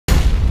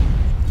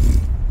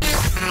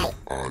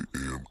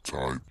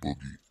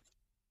iAmTaiBoogie.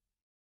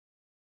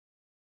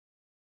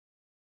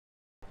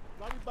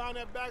 I be buying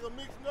that bag of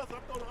mixed nuts, I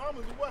throw the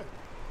almonds away.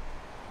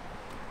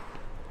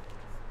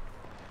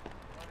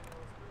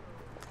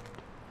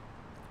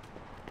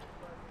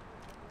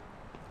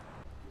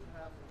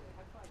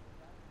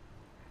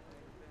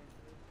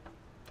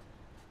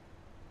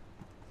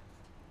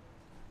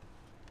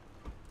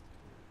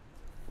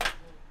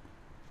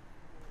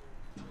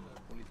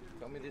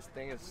 Tell me this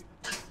thing is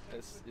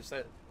you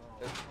said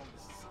it's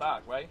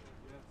stock, right?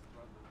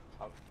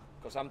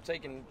 Because I'm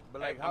taking,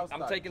 But like how I'm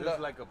stock? taking Just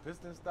the like a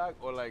piston stock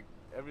or like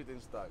everything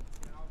stock?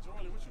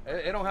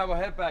 It don't have a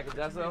head package.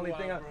 That's the only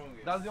thing.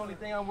 That's the only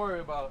thing I'm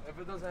worried about. If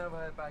it doesn't have a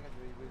head package,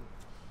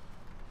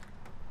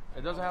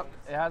 it doesn't have.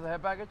 It has a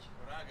head package.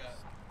 What I got?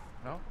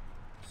 No.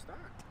 Stock.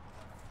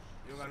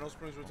 You don't got no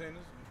springs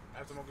retainers?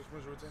 Aftermarket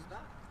springs retainers?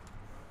 Stock.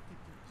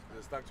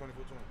 The stock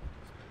 2420.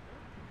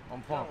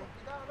 On pump.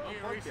 You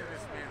ain't racing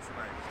this man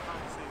tonight.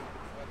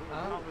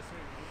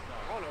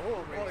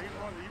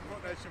 He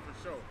brought that shit for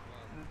show.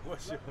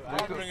 What's your?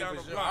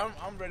 I'm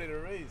I'm ready to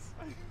race.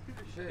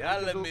 Shit,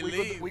 Y'all let me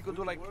leave. We could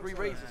do like 3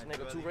 races,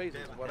 nigga, 2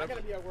 races, I whatever.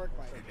 gotta be at work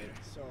by then,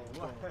 so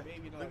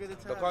maybe not. Look at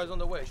the The car's on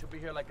the way. Should be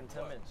here like in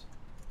 10 minutes.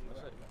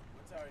 That's it.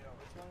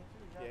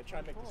 Yeah,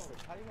 try to make the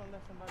switch. How you gonna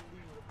let somebody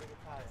leave with a bigger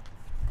tire?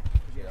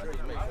 Yeah, I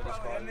just make sure this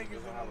car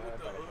doesn't have a head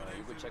package.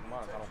 You can check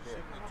mine. I don't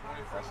care.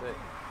 That's it.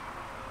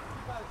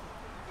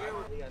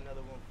 He got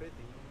another 150.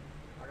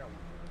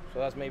 So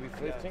that's maybe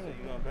 15. So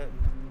you gonna bet?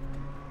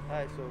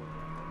 Alright, so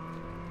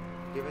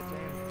give it to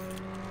him.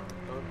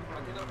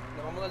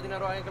 Le vamos a dar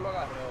dinero a alguien que lo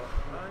agarre.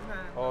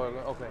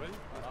 Oh, okay.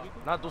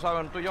 Nada, tú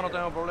sabes, tú y yo no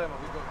tenemos problema.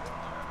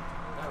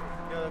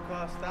 Yo, the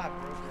car stock,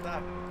 bro.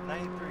 Stock.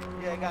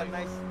 93. Yeah, it got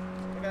nice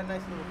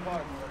little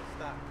parts, but it's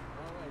stock.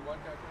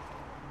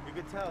 You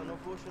could tell, no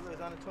bullshit.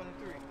 It's on the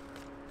 23.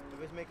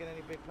 If it's making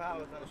any big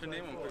power, it's on the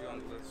 24. What's your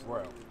name on the list?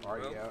 Well,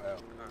 R-E-L-L.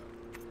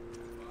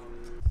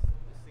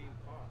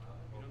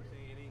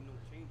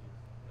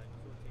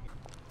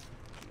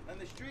 On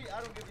the street, I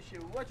don't give a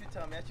shit what you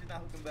tell me. That's just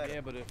not hooking better.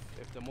 Yeah, but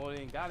if the motor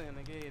ain't got it,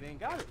 nigga, it ain't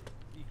got it.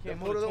 You The can't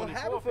motor put a don't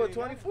have it for a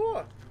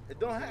 24. It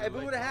don't have. If it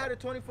like would have had a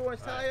 24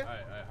 inch tire, How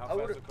I fast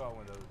would've- the car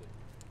went the other day?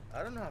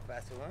 I don't know how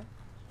fast it went.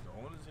 The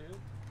owner's here.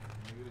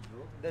 You get it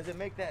drove. Does it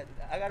make that?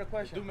 I got a It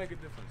question. do make a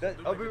difference. Does- It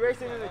do are make we a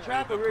racing difference. in the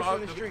track or If racing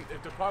in the street?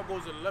 If the car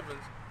goes at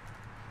 11s,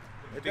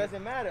 It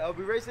doesn't matter. Are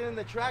we racing in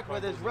the track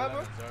where there's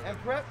rubber and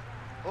prep,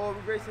 or are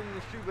we racing in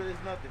the street where there's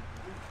nothing?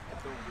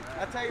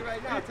 I tell you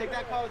right now, take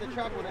that car with the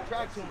track with a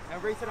track tune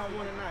and race it on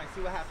 1 and 9.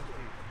 See what happens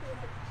to you.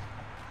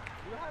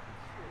 See what happens.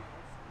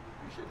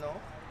 You should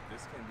know.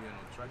 this can't be on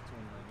no track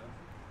tune right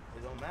now.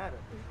 It don't matter.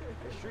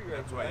 It's street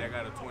racing. That's why right? I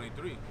got a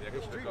 23. I can It's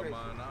pick street up racing.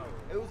 mine now.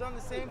 It was on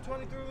the same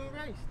 23 we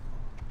raced.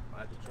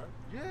 At the track,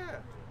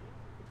 Yeah.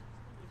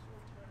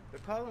 The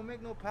car don't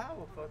make no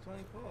power for a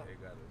 24. they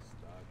got a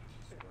stock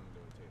spring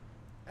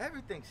rotator.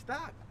 Everything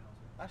stock.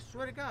 I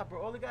swear to God,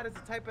 bro. All they got is a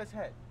Type S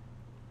head.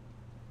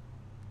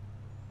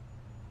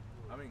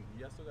 I mean,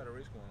 y'all still got a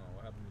race going on.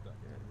 What happened with that?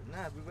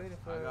 Nah, we waiting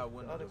for I got the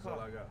winners. other That's all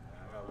car. I got.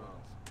 I got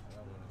winners.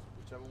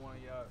 Whichever one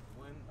of y'all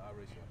win, I'll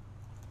race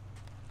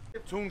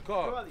y'all. Tune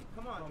car. Charlie,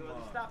 come on,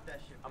 Charlie. Stop that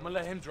shit. I'm gonna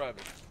let him drive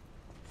it.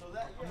 So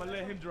that, I'm gonna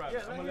let him drive. Yeah,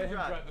 I'm gonna let him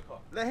drive the car.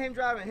 Let him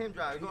drive and him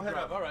drive. Go ahead.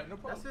 Drive. All right, no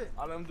problem. That's it.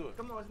 I'll let him do it.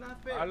 Come on, it's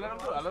not fair. I'll let him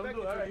do it. I'll let him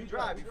do it. All right, He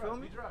drive. You feel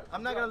me? He drives.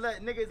 I'm not gonna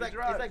let niggas like.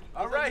 drives. It's like.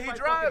 All it's right, like he you fight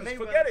drives. fucking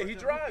Mayweather Forget it. He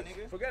versus drives. Hoopy,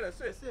 nigga. Forget it. That's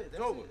it. That's it. It's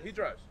That's over. it. He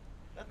drives.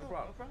 That's No all,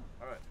 problem. no problem.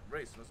 All right,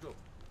 race. Let's go.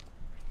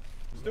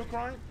 Still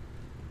crying?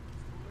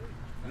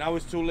 Now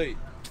it's too late.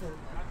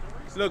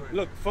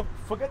 Look,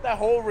 forget that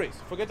whole race.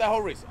 Forget that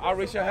whole race. I'll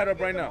race your head up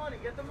right now.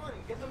 Get the money.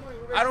 Get the money.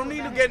 I don't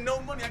need to get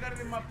no money. I got it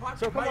in my pocket.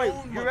 So come My on,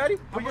 own you money. ready?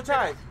 How Put your much I got?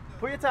 tires.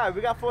 Put your tires.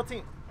 We got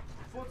 14.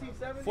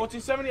 1470.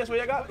 1470. That's what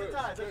you got. Put the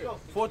tires. Let's go.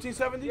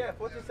 1470. Yeah,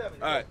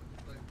 1470. All right.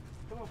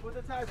 Come on, put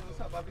the tires on.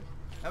 What's up, Bobby?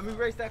 And we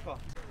race that car.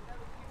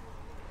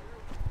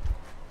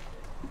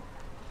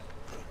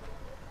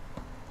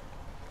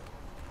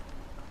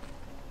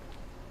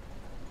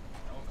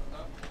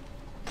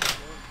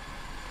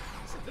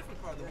 It's a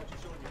different car than what you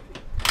showed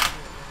me.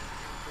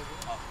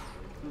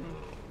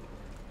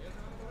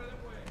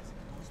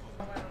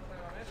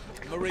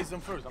 I'm gonna race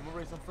them first.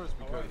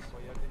 Because.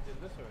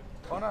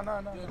 Oh no.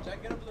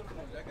 Jack, get up a little bit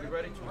more. Jack, get up.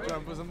 Ready? You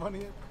trying to put some money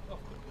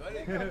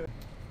in? Ready?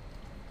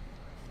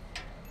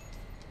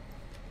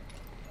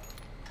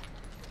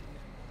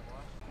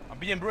 I'm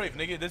being brave,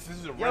 nigga. This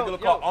is a regular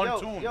car on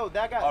tune. Yo,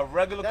 that guy. A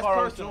regular that's car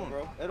on personal, tune.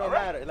 bro. It All don't right.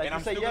 matter. Like And you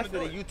I'm said still gonna do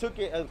yesterday, it. you took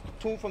it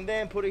tune from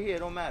there and put it here. It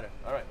don't matter.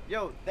 All right.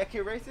 Yo, that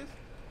kid races?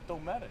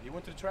 Don't matter. He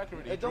went to the track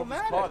already. It He drove don't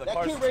his matter. car. The That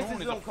car's kid races tuned.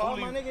 his It's a own car,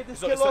 fully- my nigga. This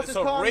it's a- kid it's a- lost it's his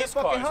a car in the race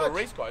car. fucking It's a hutch.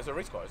 race car. It's a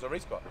race car. It's a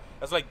race car.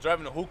 That's like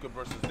driving a hookah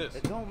versus this.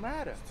 It don't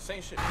matter. It's the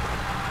same shit.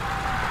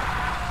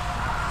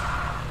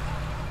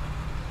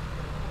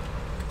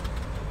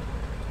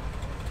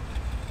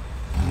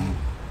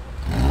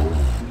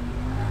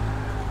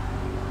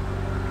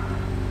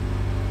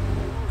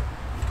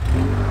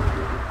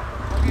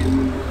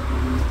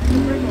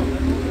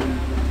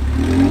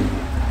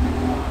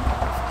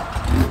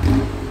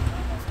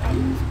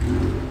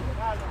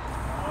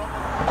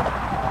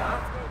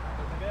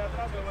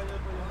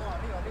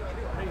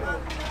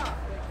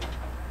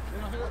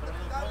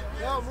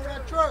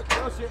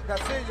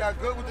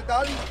 with the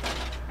dolly.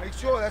 Make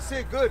sure, that's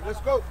it, good,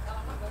 let's go.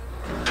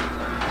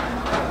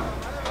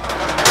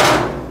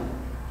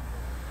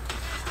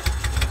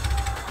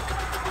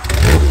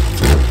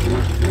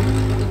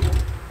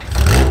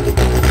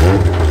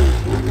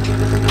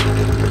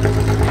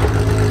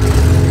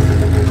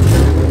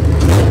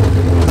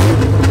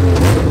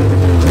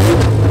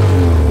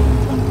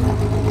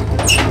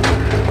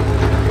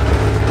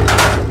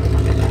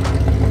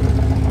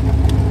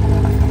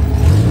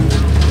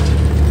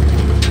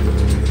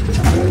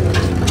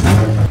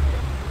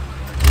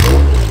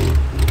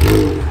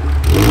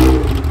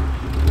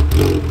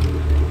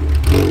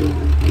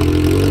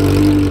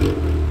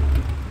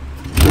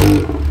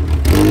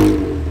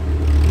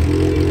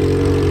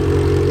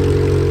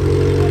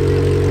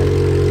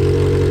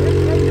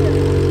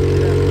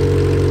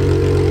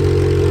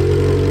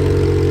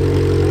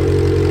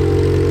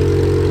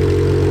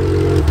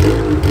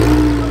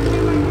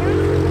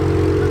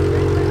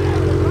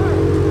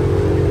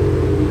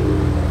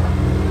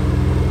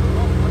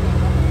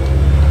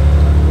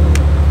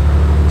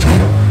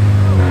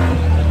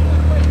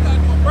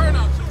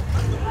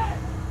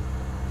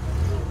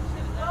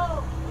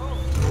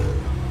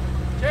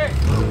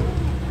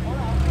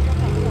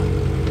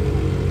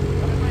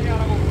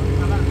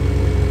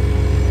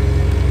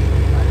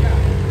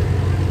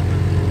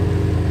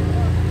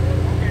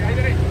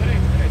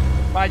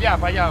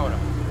 Para allá ahora.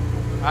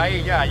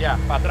 Ahí, ya,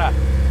 para atrás.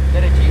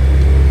 Derechito.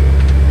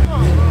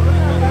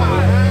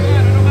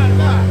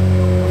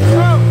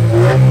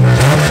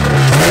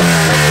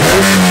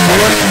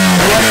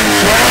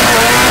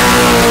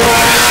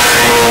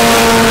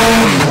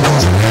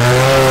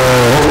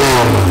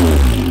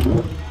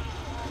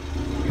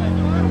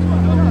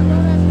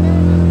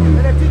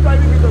 Derechito ahí,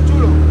 mijito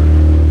chulo.